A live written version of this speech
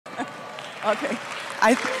Okay.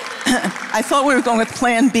 I thought we were going with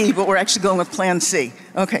Plan B, but we're actually going with Plan C.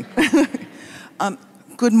 Okay.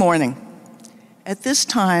 Good morning. At this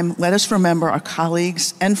time, let us remember our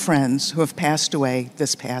colleagues and friends who have passed away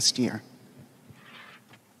this past year.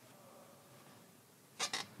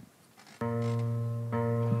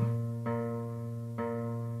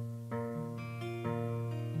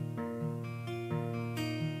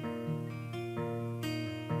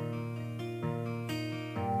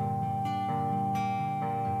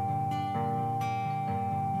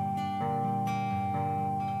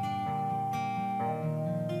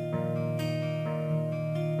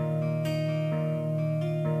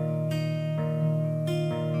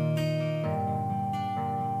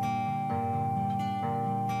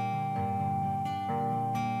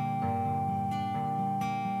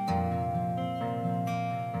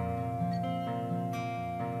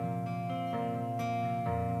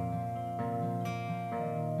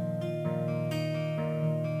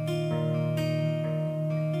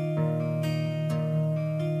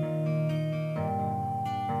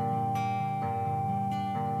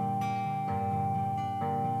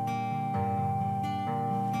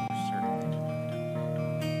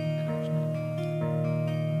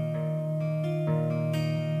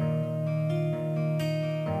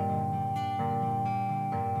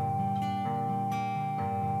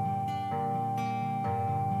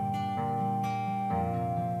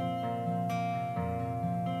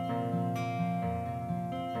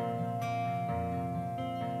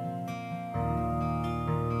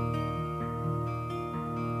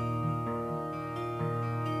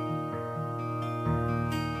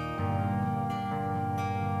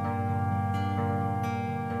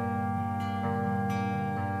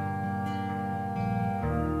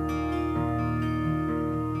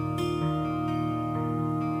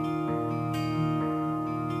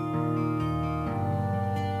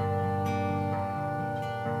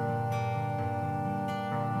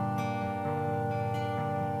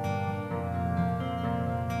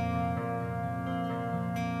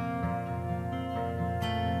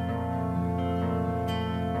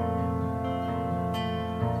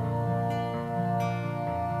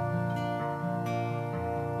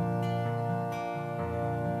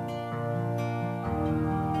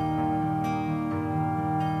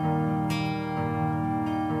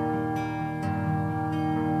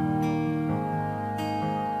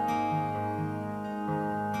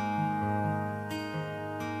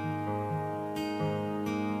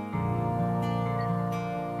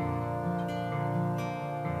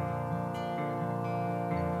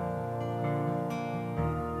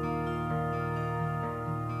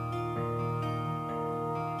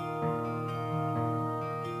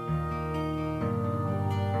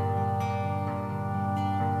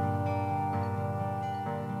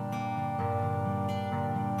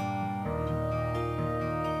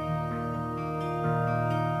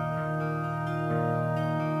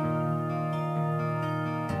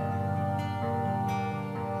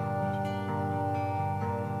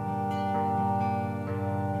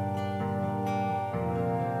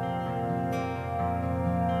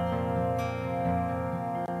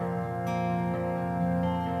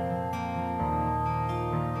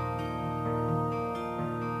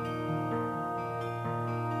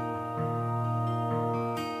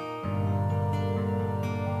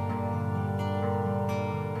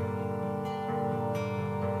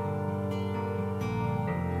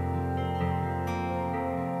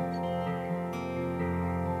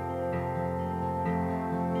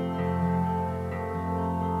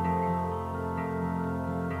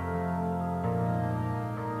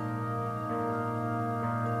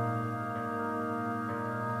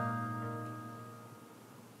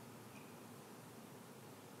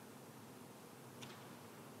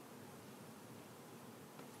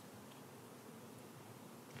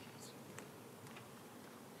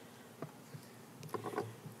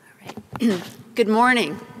 Good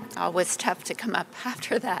morning. Always tough to come up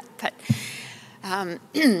after that, but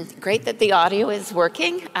great that the audio is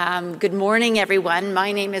working. Good morning, everyone.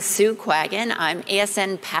 My name is Sue Quagan. I'm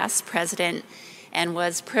ASN past president and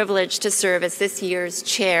was privileged to serve as this year's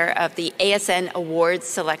chair of the ASN Awards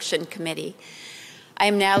Selection Committee. I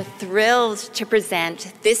am now thrilled to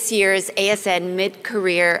present this year's ASN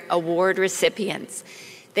Mid-Career Award recipients.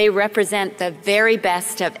 They represent the very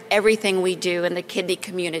best of everything we do in the kidney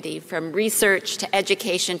community, from research to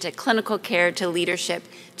education to clinical care to leadership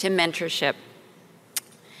to mentorship.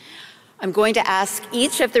 I'm going to ask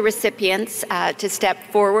each of the recipients to step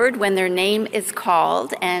forward when their name is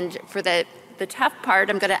called, and for the tough part,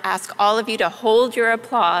 I'm going to ask all of you to hold your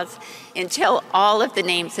applause until all of the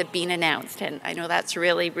names have been announced, and I know that's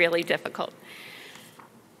really, really difficult.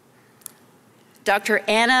 Dr.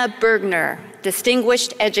 Anna Bergner,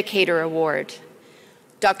 Distinguished Educator Award.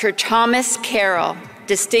 Dr. Thomas Carroll,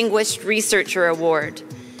 Distinguished Researcher Award.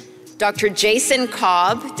 Dr. Jason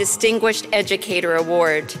Cobb, Distinguished Educator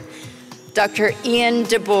Award. Dr. Ian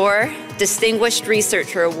DeBoer, Distinguished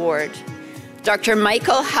Researcher Award. Dr.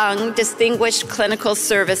 Michael Hung, Distinguished Clinical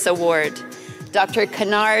Service Award. Dr.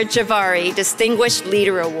 Kanar Javari, Distinguished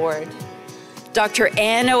Leader Award. Dr.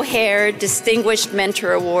 Ann O'Hare, Distinguished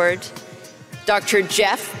Mentor Award. Dr.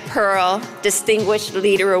 Jeff Pearl, Distinguished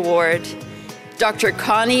Leader Award. Dr.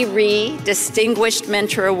 Connie Ree, Distinguished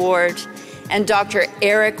Mentor Award. And Dr.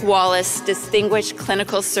 Eric Wallace, Distinguished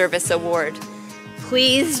Clinical Service Award.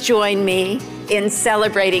 Please join me in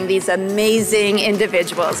celebrating these amazing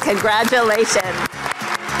individuals. Congratulations.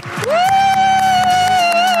 Woo!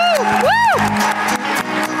 Woo!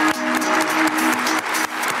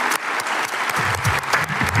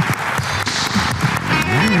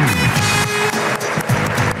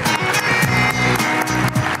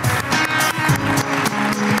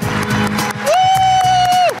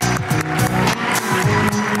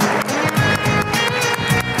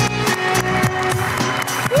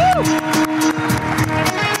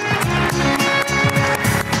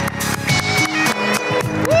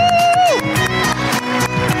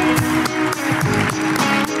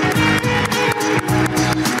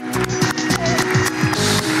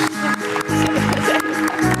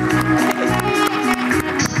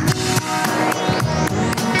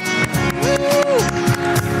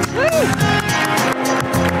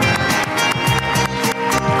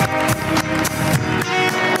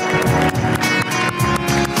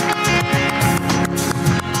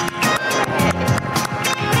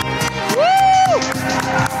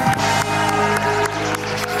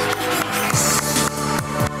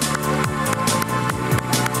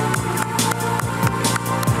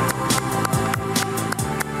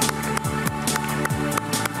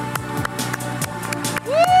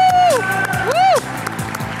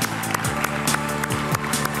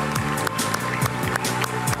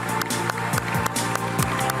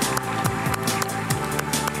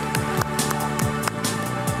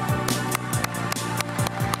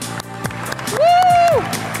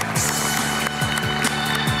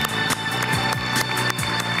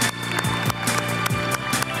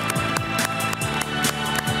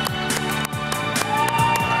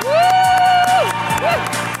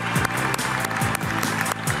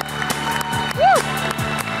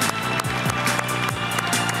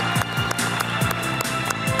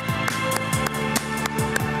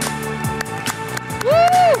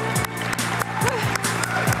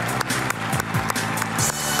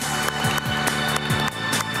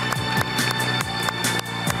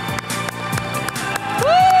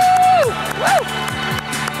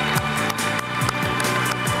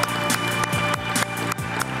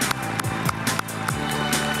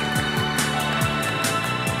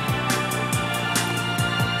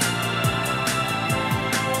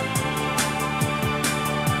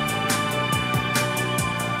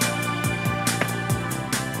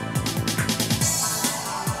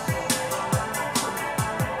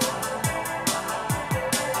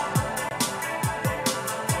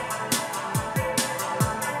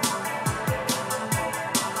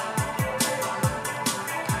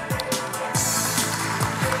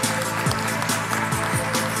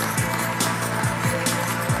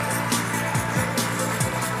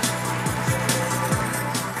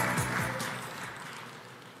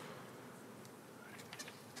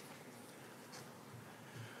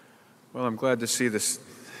 Well, I'm glad to see this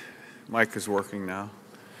mic is working now.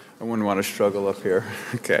 I wouldn't want to struggle up here.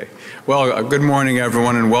 Okay. Well, good morning,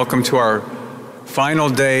 everyone, and welcome to our final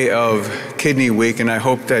day of Kidney Week, and I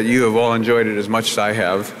hope that you have all enjoyed it as much as I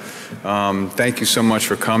have. Thank you so much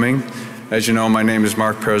for coming. As you know, my name is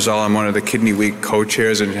Mark Perzal. I'm one of the Kidney Week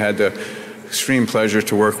co-chairs and had the extreme pleasure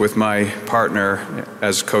to work with my partner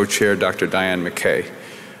as co-chair, Dr. Diane McKay.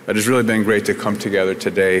 It has really been great to come together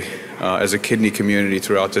today as a kidney community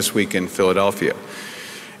throughout this week in Philadelphia.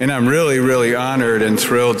 And I'm really, really honored and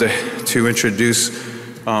thrilled to introduce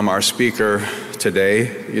our speaker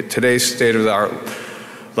today. Today's State of the Art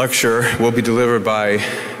lecture will be delivered by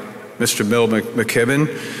Mr. Bill McKibben.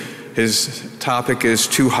 His topic is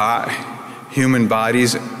Too Hot: Human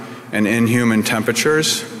Bodies and Inhuman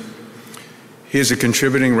Temperatures. He is a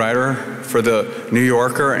contributing writer for the New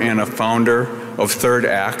Yorker and a founder of Third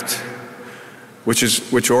Act,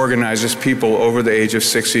 which organizes people over the age of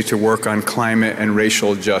 60 to work on climate and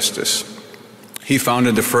racial justice. He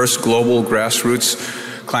founded the first global grassroots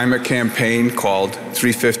climate campaign called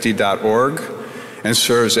 350.org and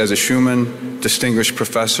serves as a Schumann Distinguished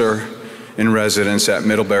Professor in Residence at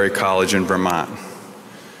Middlebury College in Vermont.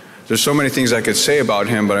 There's so many things I could say about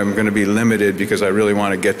him, but I'm going to be limited because I really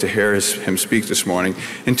want to get to hear him speak this morning.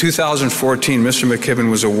 In 2014, Mr. McKibben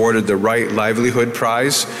was awarded the Right Livelihood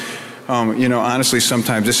Prize. You know, honestly,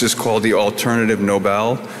 sometimes this is called the Alternative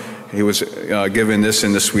Nobel. He was given this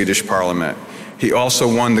in the Swedish Parliament. He also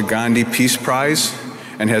won the Gandhi Peace Prize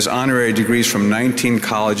and has honorary degrees from 19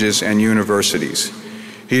 colleges and universities.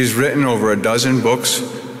 He has written over a dozen books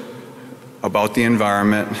about the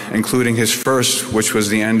environment, including his first, which was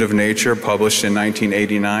The End of Nature, published in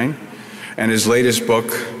 1989, and his latest book,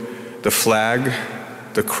 The Flag,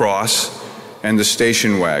 the Cross, and the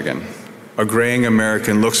Station Wagon. A graying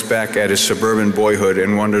American looks back at his suburban boyhood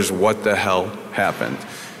and wonders what the hell happened.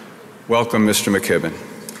 Welcome, Mr. McKibben.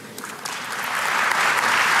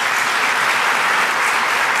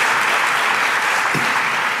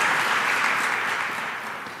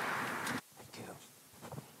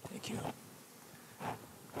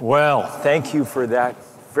 Well, thank you for that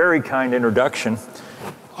very kind introduction.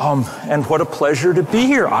 And what a pleasure to be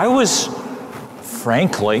here. I was,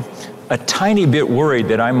 frankly, a tiny bit worried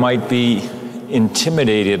that I might be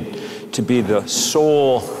intimidated to be the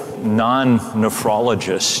sole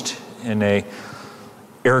non-nephrologist in a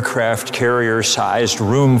aircraft carrier-sized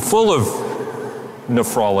room full of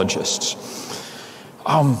nephrologists.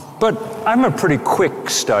 But I'm a pretty quick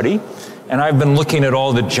study. And I've been looking at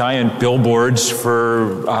all the giant billboards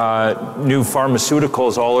for new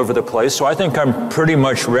pharmaceuticals all over the place, so I think I'm pretty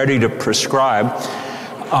much ready to prescribe.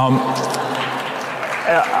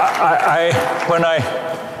 When I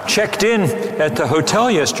checked in at the hotel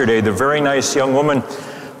yesterday, the very nice young woman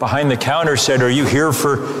behind the counter said, "Are you here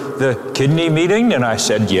for the kidney meeting?" And I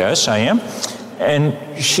said, "Yes, I am." And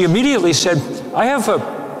she immediately said, "I have a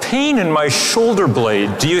pain in my shoulder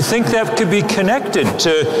blade. Do you think that could be connected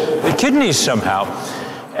to the kidneys somehow?"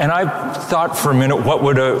 And I thought for a minute, what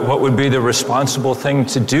would be the responsible thing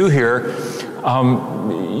to do here?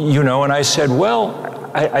 You know, and I said, "Well,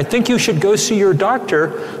 I think you should go see your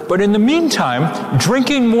doctor, but in the meantime,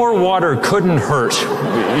 drinking more water couldn't hurt,"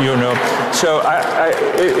 you know. So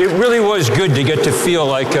it really was good to get to feel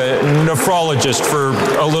like a nephrologist for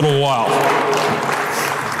a little while.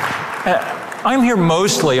 I'm here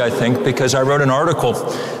mostly, I think, because I wrote an article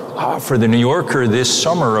for the New Yorker this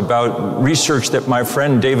summer about research that my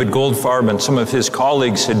friend David Goldfarb and some of his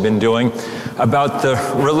colleagues had been doing about the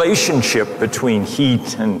relationship between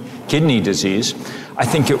heat and kidney disease. I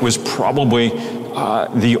think it was probably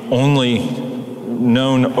the only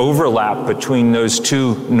known overlap between those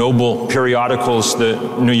two noble periodicals, the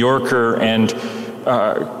New Yorker and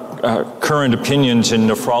Current Opinions in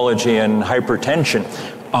Nephrology and Hypertension.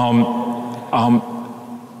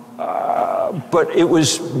 But it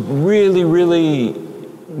was really, really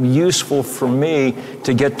useful for me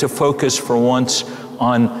to get to focus for once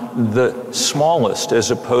on the smallest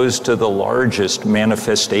as opposed to the largest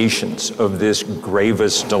manifestations of this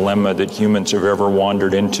gravest dilemma that humans have ever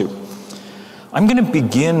wandered into. I'm going to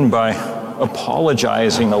begin by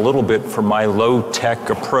apologizing a little bit for my low-tech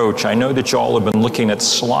approach. I know that you all have been looking at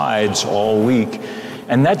slides all week,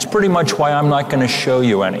 and that's pretty much why I'm not going to show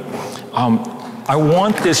you any. I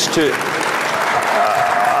want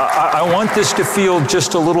this to feel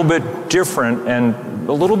just a little bit different and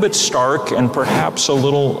a little bit stark and perhaps a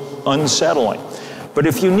little unsettling. But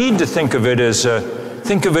if you need to think of it as a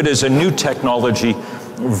new technology,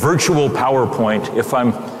 virtual PowerPoint. If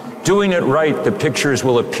I'm doing it right, the pictures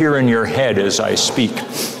will appear in your head as I speak.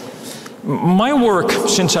 My work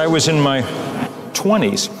since I was in my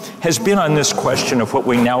 20s has been on this question of what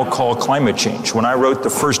we now call climate change. When I wrote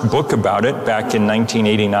the first book about it back in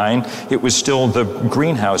 1989, it was still the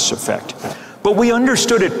greenhouse effect. But we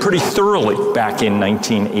understood it pretty thoroughly back in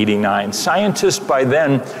 1989. Scientists by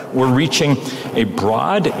then were reaching a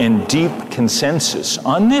broad and deep consensus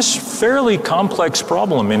on this fairly complex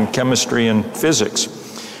problem in chemistry and physics.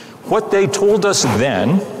 What they told us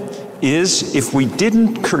then is if we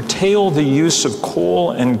didn't curtail the use of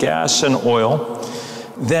coal and gas and oil,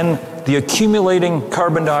 then the accumulating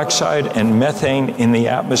carbon dioxide and methane in the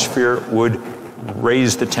atmosphere would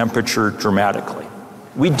raise the temperature dramatically.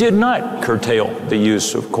 We did not curtail the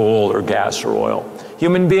use of coal or gas or oil.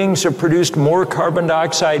 Human beings have produced more carbon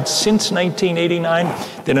dioxide since 1989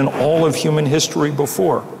 than in all of human history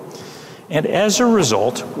before. And as a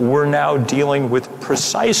result, we're now dealing with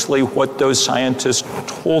precisely what those scientists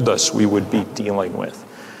told us we would be dealing with.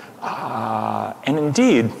 And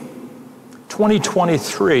indeed,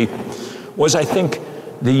 2023 was, I think,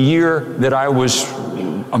 the year that I was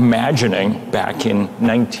imagining back in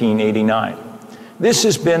 1989. This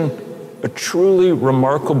has been a truly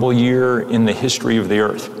remarkable year in the history of the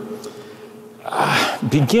Earth.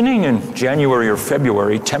 Beginning in January or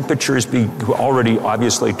February, temperatures already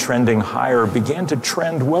obviously trending higher began to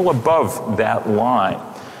trend well above that line.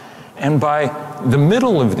 And by the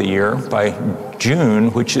middle of the year, by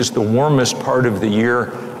June, which is the warmest part of the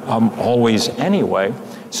year always anyway,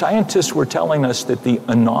 scientists were telling us that the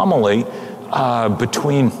anomaly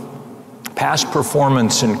between past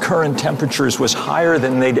performance and current temperatures was higher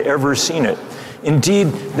than they'd ever seen it. Indeed,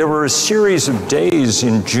 there were a series of days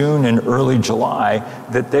in June and early July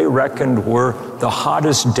that they reckoned were the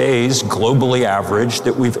hottest days, globally average,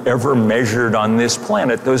 that we've ever measured on this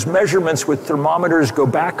planet. Those measurements with thermometers go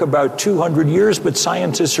back about 200 years, but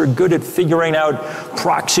scientists are good at figuring out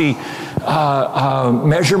proxy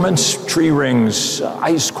measurements, tree rings,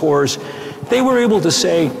 ice cores. They were able to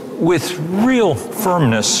say with real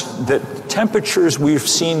firmness that temperatures we've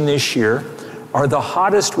seen this year are the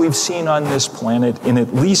hottest we've seen on this planet in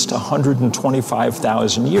at least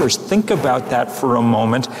 125,000 years. Think about that for a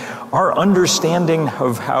moment. Our understanding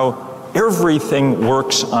of how everything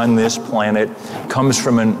works on this planet comes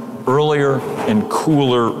from an earlier and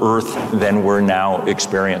cooler Earth than we're now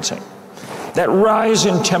experiencing. That rise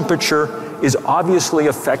in temperature is obviously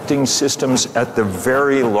affecting systems at the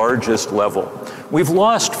very largest level. We've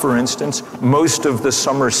lost, for instance, most of the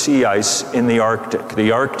summer sea ice in the Arctic.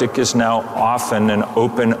 The Arctic is now often an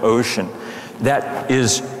open ocean. That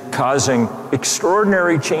is causing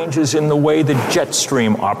extraordinary changes in the way the jet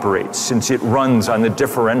stream operates. Since it runs on the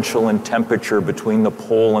differential in temperature between the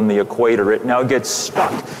pole and the equator, it now gets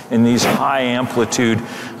stuck in these high amplitude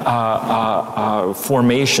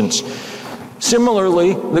formations.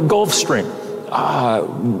 Similarly, the Gulf Stream,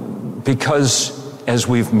 because as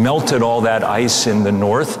we've melted all that ice in the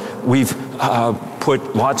north, we've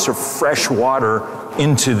put lots of fresh water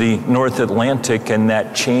into the North Atlantic, and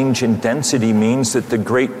that change in density means that the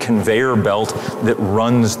great conveyor belt that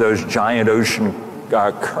runs those giant ocean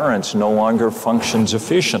currents no longer functions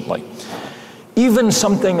efficiently. Even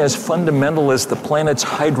something as fundamental as the planet's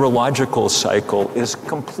hydrological cycle is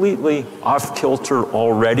completely off kilter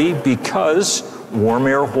already because warm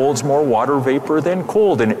air holds more water vapor than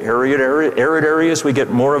cold. In arid areas, we get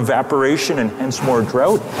more evaporation and hence more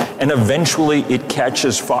drought. And eventually it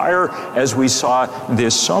catches fire, as we saw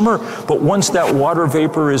this summer. But once that water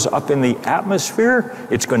vapor is up in the atmosphere,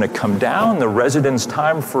 it's going to come down. The residence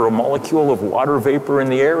time for a molecule of water vapor in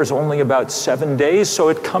the air is only about 7 days. So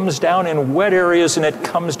it comes down in wet areas and it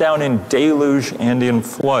comes down in deluge and in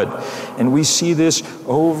flood. And we see this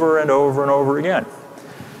over and over and over again.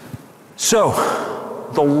 So,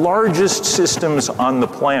 the largest systems on the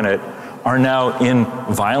planet are now in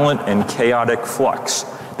violent and chaotic flux.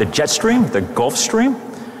 The jet stream, the Gulf Stream,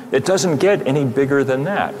 it doesn't get any bigger than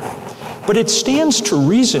that. But it stands to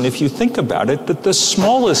reason, if you think about it, that the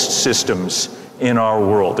smallest systems in our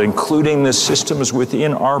world, including the systems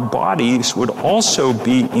within our bodies, would also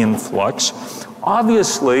be in flux.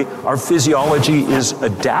 Obviously, our physiology is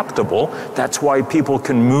adaptable. That's why people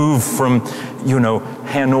can move from,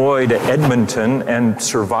 Hanoi to Edmonton and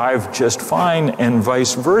survive just fine, and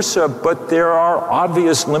vice versa. But there are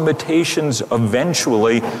obvious limitations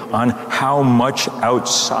eventually on how much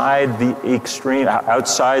outside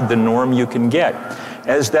the norm you can get.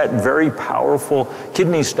 As that very powerful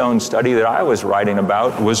kidney stone study that I was writing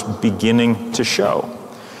about was beginning to show.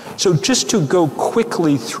 So just to go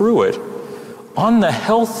quickly through it, on the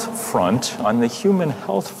health front, on the human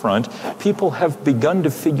health front, people have begun to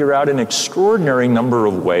figure out an extraordinary number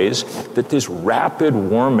of ways that this rapid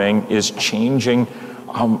warming is changing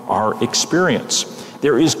our experience.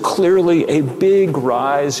 There is clearly a big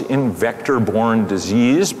rise in vector-borne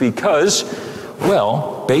disease because,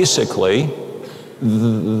 well, basically,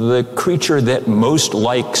 the creature that most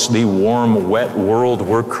likes the warm, wet world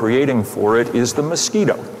we're creating for it is the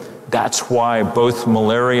mosquito. That's why both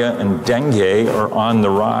malaria and dengue are on the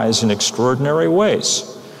rise in extraordinary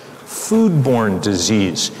ways. Foodborne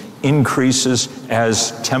disease increases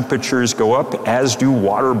as temperatures go up, as do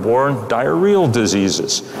waterborne diarrheal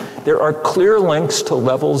diseases. There are clear links to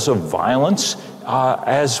levels of violence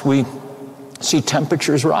as we see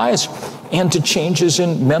temperatures rise, and to changes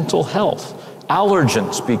in mental health.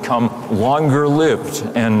 Allergens become longer lived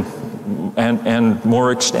and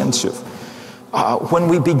more extensive. When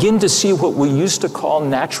we begin to see what we used to call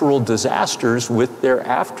natural disasters with their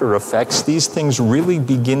after effects, these things really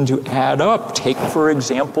begin to add up. Take, for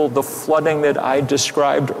example, the flooding that I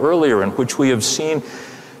described earlier, in which we have seen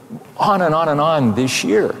on and on and on this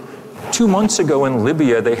year. 2 months ago in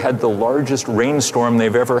Libya, they had the largest rainstorm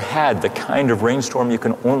they've ever had, the kind of rainstorm you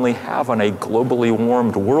can only have on a globally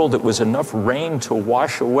warmed world. It was enough rain to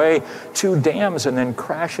wash away 2 dams and then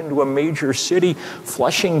crash into a major city,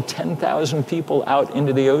 flushing 10,000 people out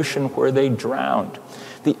into the ocean where they drowned.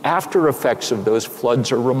 The after effects of those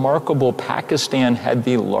floods are remarkable. Pakistan had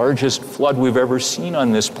the largest flood we've ever seen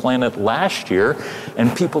on this planet last year,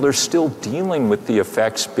 and people are still dealing with the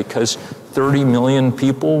effects because 30 million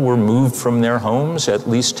people were moved from their homes, at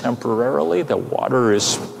least temporarily. The water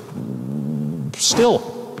is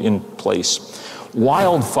still in place.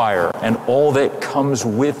 Wildfire and all that comes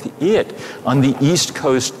with it. On the East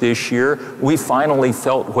Coast this year, we finally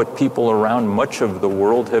felt what people around much of the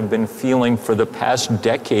world have been feeling for the past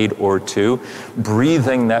decade or two,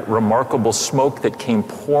 breathing that remarkable smoke that came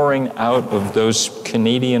pouring out of those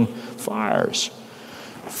Canadian fires.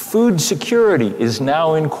 Food security is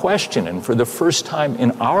now in question, and for the first time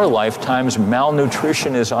in our lifetimes,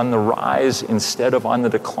 malnutrition is on the rise instead of on the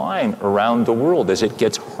decline around the world as it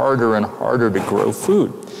gets harder and harder to grow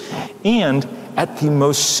food. And at the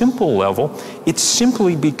most simple level, it's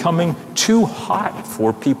simply becoming too hot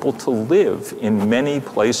for people to live in many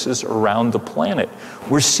places around the planet.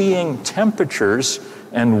 We're seeing temperatures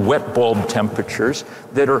and wet bulb temperatures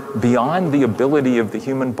that are beyond the ability of the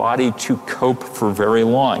human body to cope for very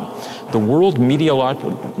long. The World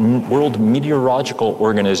Meteorological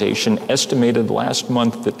Organization estimated last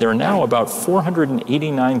month that there are now about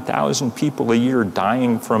 489,000 people a year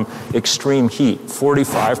dying from extreme heat,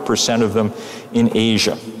 45% of them in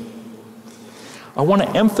Asia. I want to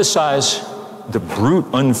emphasize the brute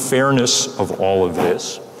unfairness of all of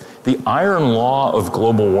this. The iron law of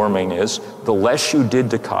global warming is the less you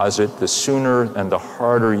did to cause it, the sooner and the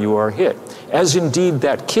harder you are hit. As indeed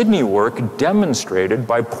that kidney work demonstrated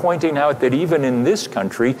by pointing out that even in this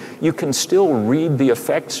country, you can still read the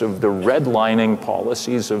effects of the redlining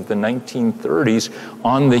policies of the 1930s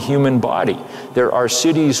on the human body. There are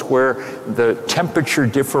cities where the temperature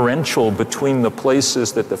differential between the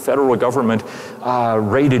places that the federal government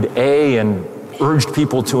rated A and urged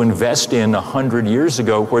people to invest in 100 years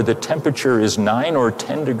ago, where the temperature is 9 or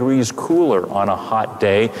 10 degrees cooler on a hot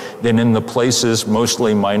day than in the places,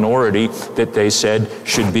 mostly minority, that they said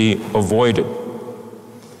should be avoided.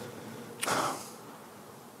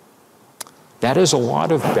 That is a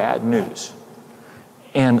lot of bad news.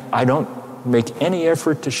 And I don't make any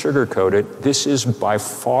effort to sugarcoat it. This is by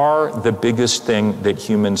far the biggest thing that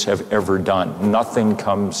humans have ever done. Nothing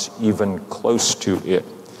comes even close to it.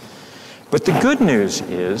 But the good news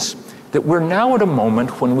is that we're now at a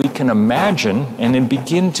moment when we can imagine and then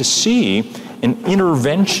begin to see an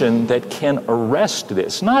intervention that can arrest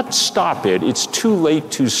this. Not stop it, it's too late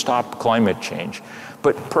to stop climate change,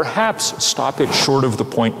 but perhaps stop it short of the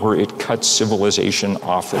point where it cuts civilization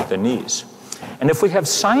off at the knees. And if we have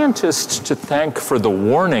scientists to thank for the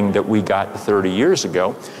warning that we got 30 years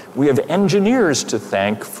ago, we have engineers to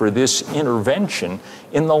thank for this intervention.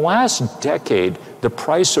 In the last decade, the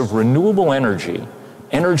price of renewable energy,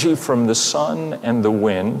 energy from the sun and the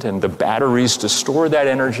wind, and the batteries to store that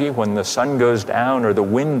energy when the sun goes down or the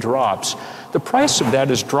wind drops, the price of that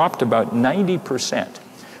has dropped about 90%.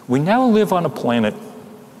 We now live on a planet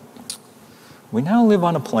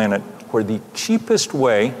where the cheapest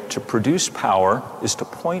way to produce power is to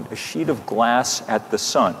point a sheet of glass at the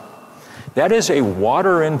sun. That is a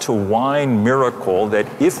water into wine miracle that,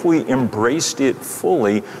 if we embraced it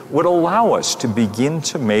fully, would allow us to begin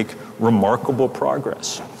to make remarkable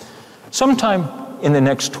progress. Sometime in the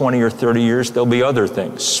next 20 or 30 years, there'll be other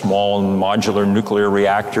things: small and modular nuclear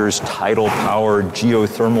reactors, tidal power,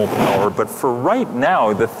 geothermal power. But for right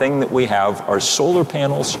now, the thing that we have are solar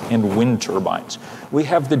panels and wind turbines. We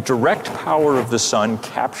have the direct power of the sun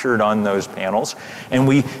captured on those panels, and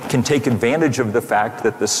we can take advantage of the fact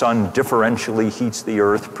that the sun differentially heats the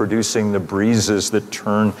earth, producing the breezes that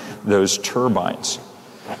turn those turbines.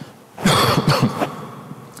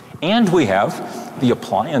 And we have the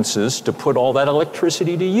appliances to put all that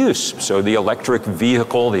electricity to use. So the electric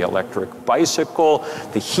vehicle, the electric bicycle,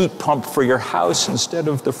 the heat pump for your house instead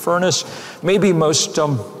of the furnace. Maybe most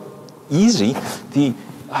easy, the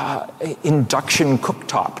induction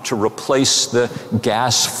cooktop to replace the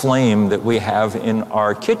gas flame that we have in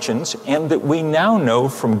our kitchens, and that we now know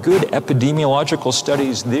from good epidemiological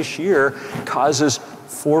studies this year causes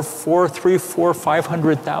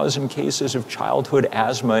 500,000 cases of childhood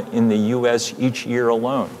asthma in the US each year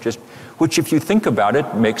alone. Which, if you think about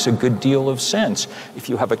it, makes a good deal of sense. If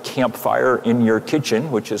you have a campfire in your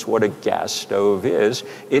kitchen, which is what a gas stove is,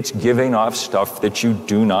 it's giving off stuff that you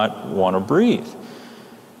do not want to breathe.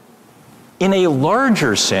 In a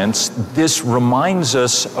larger sense, this reminds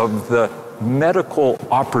us of the medical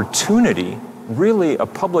opportunity, really a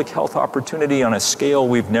public health opportunity on a scale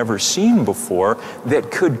we've never seen before, that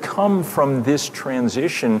could come from this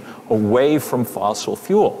transition away from fossil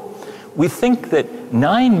fuel. We think that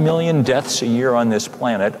 9 million deaths a year on this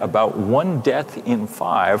planet, about 1 death in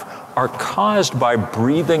 5, are caused by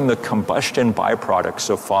breathing the combustion byproducts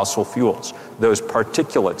of fossil fuels, those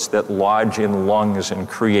particulates that lodge in lungs and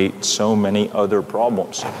create so many other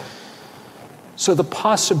problems. So the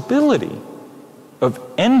possibility of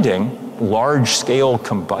ending large-scale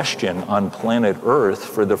combustion on planet Earth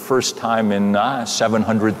for the first time in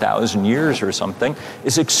 700,000 years or something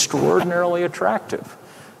is extraordinarily attractive.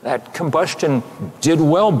 That combustion did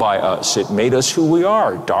well by us. It made us who we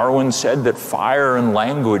are. Darwin said that fire and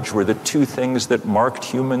language were the 2 things that marked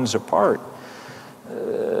humans apart.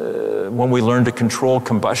 When we learned to control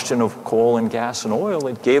combustion of coal and gas and oil,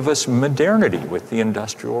 it gave us modernity with the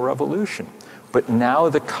Industrial Revolution. But now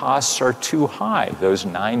the costs are too high, those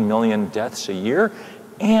 9 million deaths a year,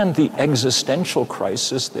 and the existential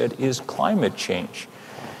crisis that is climate change.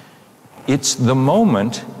 It's the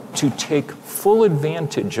moment to take full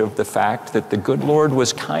advantage of the fact that the good Lord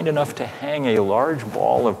was kind enough to hang a large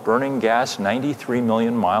ball of burning gas 93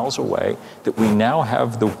 million miles away that we now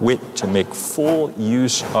have the wit to make full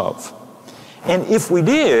use of. And if we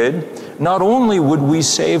did, not only would we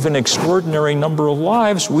save an extraordinary number of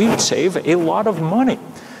lives, we'd save a lot of money.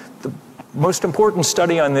 The most important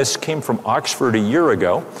study on this came from Oxford a year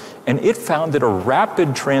ago, and it found that a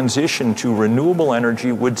rapid transition to renewable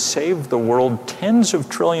energy would save the world tens of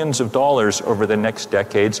trillions of dollars over the next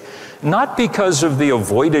decades, not because of the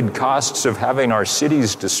avoided costs of having our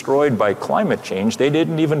cities destroyed by climate change. They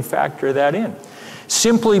didn't even factor that in.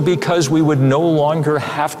 Simply because we would no longer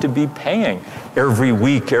have to be paying every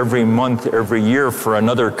week, every month, every year for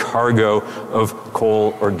another cargo of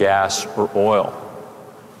coal or gas or oil.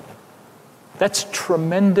 That's a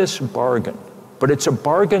tremendous bargain, but it's a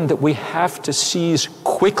bargain that we have to seize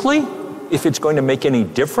quickly if it's going to make any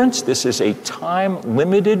difference. This is a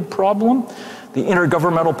time-limited problem. The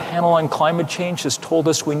Intergovernmental Panel on Climate Change has told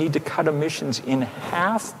us we need to cut emissions in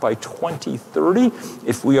half by 2030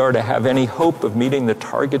 if we are to have any hope of meeting the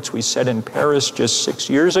targets we set in Paris just 6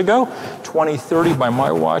 years ago. 2030 by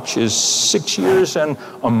my watch is 6 years and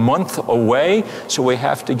a month away, so we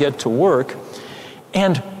have to get to work.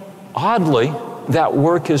 And oddly, that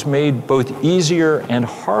work is made both easier and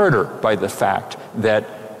harder by the fact that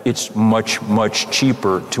it's much, much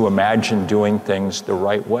cheaper to imagine doing things the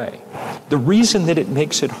right way. The reason that it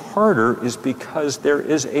makes it harder is because there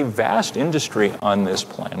is a vast industry on this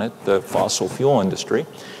planet, the fossil fuel industry,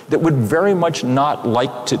 that would very much not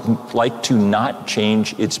like to not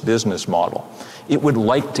change its business model. It would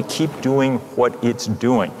like to keep doing what it's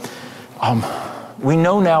doing. We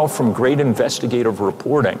know now from great investigative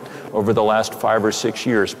reporting over the last 5 or 6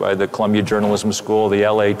 years by the Columbia Journalism School, the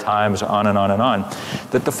LA Times, on and on and on,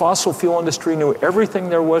 that the fossil fuel industry knew everything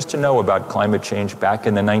there was to know about climate change back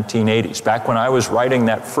in the 1980s. Back when I was writing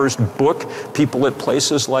that first book, people at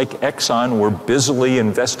places like Exxon were busily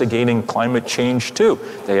investigating climate change too.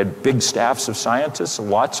 They had big staffs of scientists,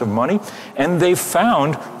 lots of money, and they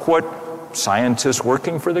found what scientists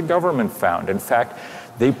working for the government found. In fact,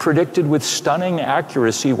 they predicted with stunning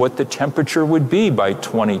accuracy what the temperature would be by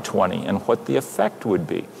 2020 and what the effect would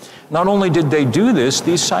be. Not only did they do this,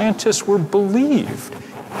 these scientists were believed.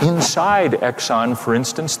 Inside Exxon, for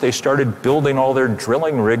instance, they started building all their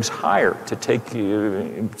drilling rigs higher to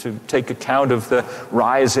take account of the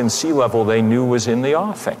rise in sea level they knew was in the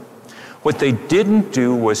offing. What they didn't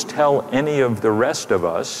do was tell any of the rest of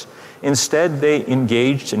us. Instead, they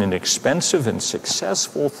engaged in an expensive and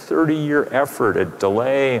successful 30-year effort at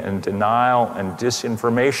delay and denial and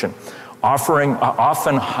disinformation,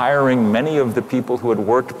 often hiring many of the people who had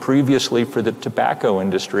worked previously for the tobacco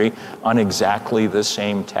industry on exactly the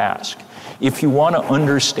same task. If you want to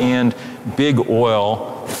understand big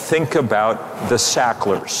oil, think about the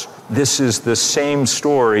Sacklers. This is the same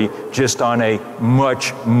story, just on a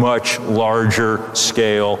much, much larger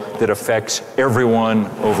scale that affects everyone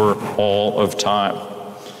over all of time.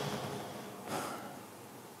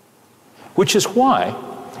 Which is why,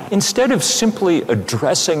 instead of simply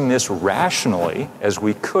addressing this rationally, as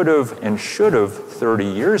we could have and should have 30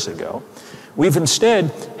 years ago, we've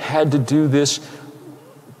instead had to do this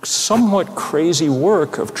somewhat crazy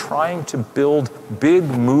work of trying to build big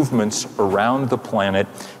movements around the planet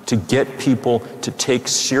to get people to take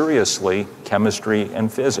seriously chemistry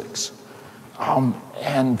and physics.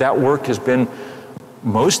 And that work has been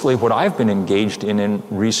mostly what I've been engaged in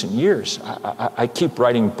recent years. I keep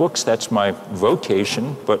writing books, that's my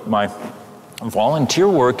vocation, but my Volunteer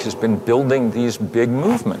work has been building these big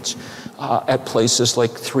movements at places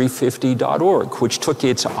like 350.org, which took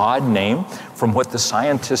its odd name from what the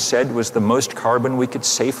scientists said was the most carbon we could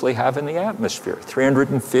safely have in the atmosphere,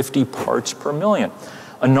 350 parts per million,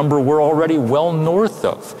 a number we're already well north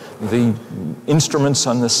of. The instruments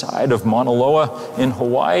on the side of Mauna Loa in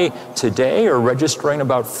Hawaii today are registering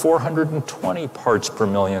about 420 parts per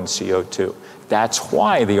million CO2. That's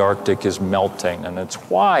why the Arctic is melting, and it's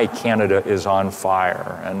why Canada is on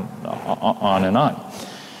fire, and on and on.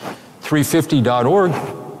 350.org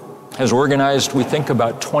has organized, we think,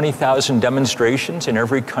 about 20,000 demonstrations in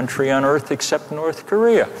every country on Earth except North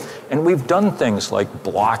Korea. And we've done things like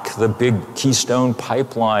block the big Keystone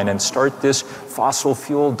pipeline and start this fossil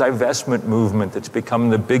fuel divestment movement that's become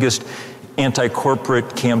the biggest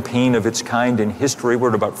anti-corporate campaign of its kind in history. We're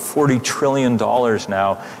at about $40 trillion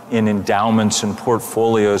now in endowments and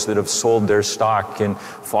portfolios that have sold their stock in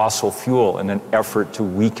fossil fuel in an effort to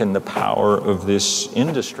weaken the power of this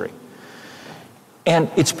industry.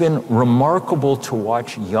 And it's been remarkable to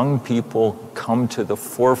watch young people come to the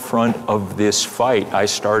forefront of this fight. I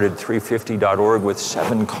started 350.org with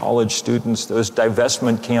 7 college students. Those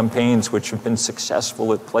divestment campaigns, which have been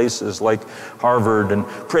successful at places like Harvard and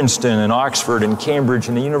Princeton and Oxford and Cambridge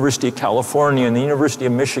and the University of California and the University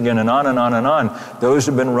of Michigan and on and on and on, those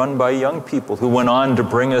have been run by young people who went on to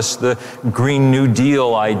bring us the Green New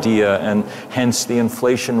Deal idea and hence the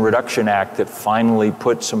Inflation Reduction Act that finally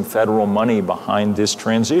put some federal money behind this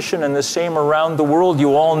transition. And the same around the world.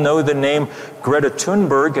 You all know the name Greta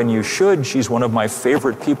Thunberg, and you should. She's one of my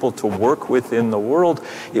favorite people to work with in the world.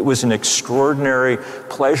 It was an extraordinary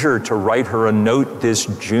pleasure to write her a note this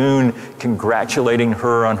June congratulating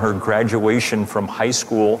her on her graduation from high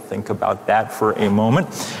school. Think about that for a moment.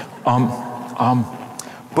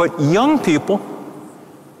 But young people,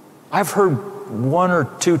 I've heard 1 or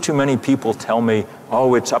 2 too many people tell me,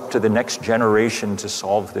 oh, it's up to the next generation to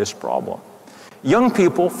solve this problem. Young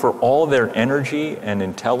people, for all their energy and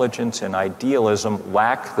intelligence and idealism,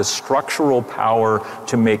 lack the structural power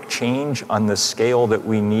to make change on the scale that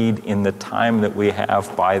we need in the time that we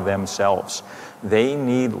have by themselves. They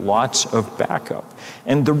need lots of backup.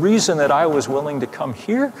 And the reason that I was willing to come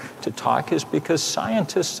here to talk is because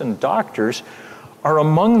scientists and doctors are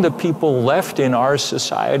among the people left in our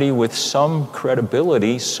society with some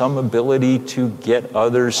credibility, some ability to get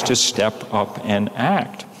others to step up and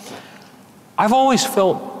act. I've always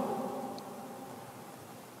felt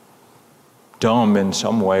dumb in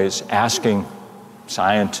some ways asking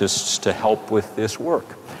scientists to help with this work.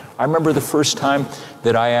 I remember the first time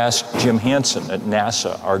that I asked Jim Hansen at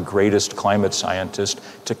NASA, our greatest climate scientist,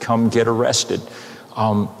 to come get arrested.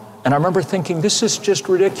 And I remember thinking, this is just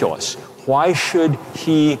ridiculous. Why should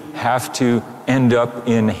he have to end up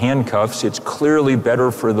in handcuffs? It's clearly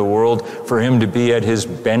better for the world for him to be at his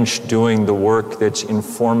bench doing the work that's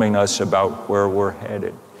informing us about where we're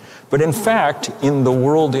headed. But in fact, in the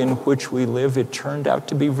world in which we live, it turned out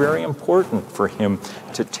to be very important for him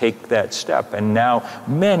to take that step. And now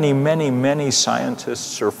many, many, many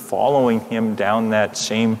scientists are following him down that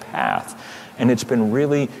same path. And it's been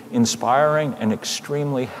really inspiring and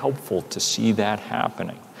extremely helpful to see that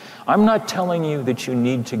happening. I'm not telling you that you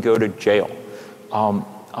need to go to jail.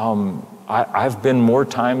 I've been more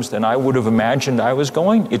times than I would have imagined I was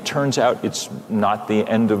going. It turns out it's not the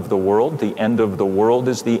end of the world. The end of the world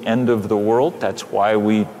is the end of the world. That's why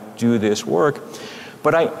we do this work.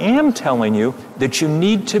 But I am telling you that you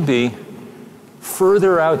need to be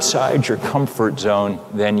further outside your comfort zone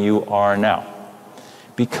than you are now.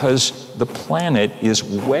 Because the planet is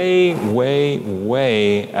way, way,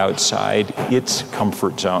 way outside its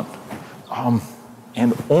comfort zone.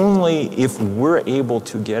 And only if we're able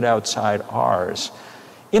to get outside ours,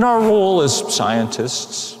 in our role as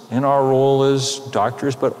scientists, in our role as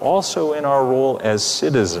doctors, but also in our role as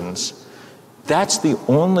citizens, that's the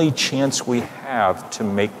only chance we have to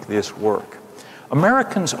make this work.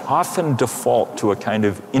 Americans often default to a kind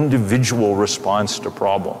of individual response to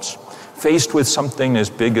problems. Faced with something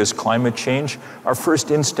as big as climate change, our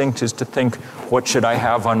first instinct is to think, what should I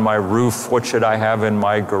have on my roof? What should I have in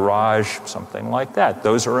my garage? Something like that.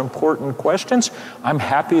 Those are important questions. I'm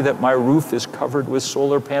happy that my roof is covered with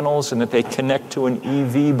solar panels and that they connect to an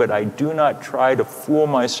EV, but I do not try to fool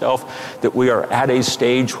myself that we are at a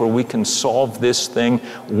stage where we can solve this thing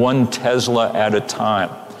 1 Tesla at a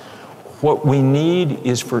time. What we need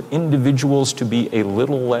is for individuals to be a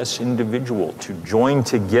little less individual, to join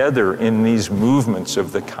together in these movements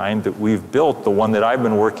of the kind that we've built. The one that I've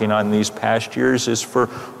been working on these past years is for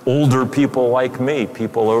older people like me,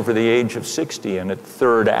 people over the age of 60. And at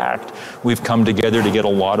Third Act, we've come together to get a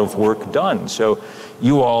lot of work done. So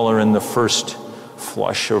you all are in the first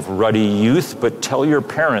flush of ruddy youth, but tell your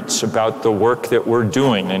parents about the work that we're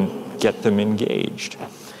doing and get them engaged.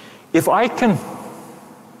 If I can,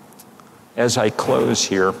 as I close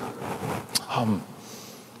here,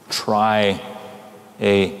 try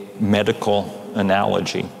a medical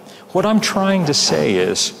analogy. What I'm trying to say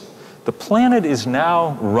is the planet is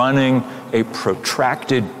now running a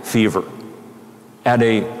protracted fever at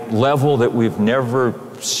a level that we've never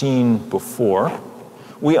seen before.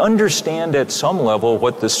 We understand at some level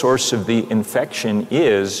what the source of the infection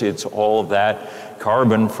is. It's all that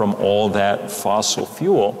carbon from all that fossil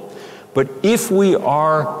fuel. But if we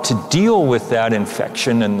are to deal with that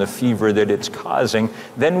infection and the fever that it's causing,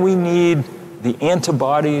 then we need the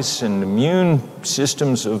antibodies and immune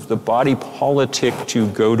systems of the body politic to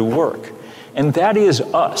go to work. And that is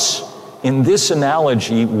us. In this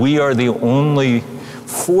analogy, we are the only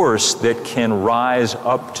force that can rise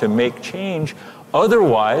up to make change.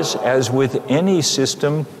 Otherwise, as with any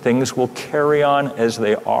system, things will carry on as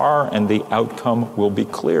they are and the outcome will be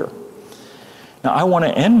clear. Now, I want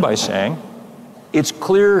to end by saying it's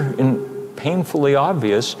clear and painfully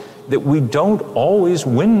obvious that we don't always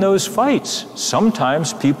win those fights.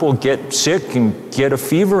 Sometimes people get sick and get a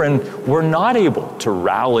fever and we're not able to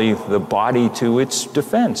rally the body to its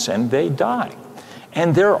defense and they die.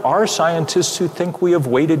 And there are scientists who think we have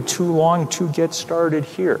waited too long to get started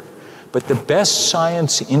here. But the best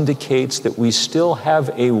science indicates that we still have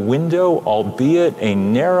a window, albeit a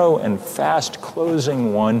narrow and fast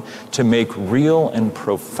closing one, to make real and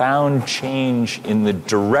profound change in the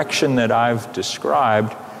direction that I've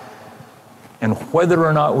described. And whether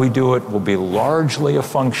or not we do it will be largely a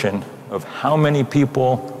function of how many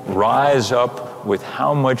people rise up with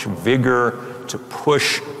how much vigor to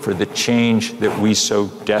push for the change that we so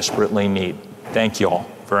desperately need. Thank you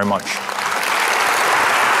all very much.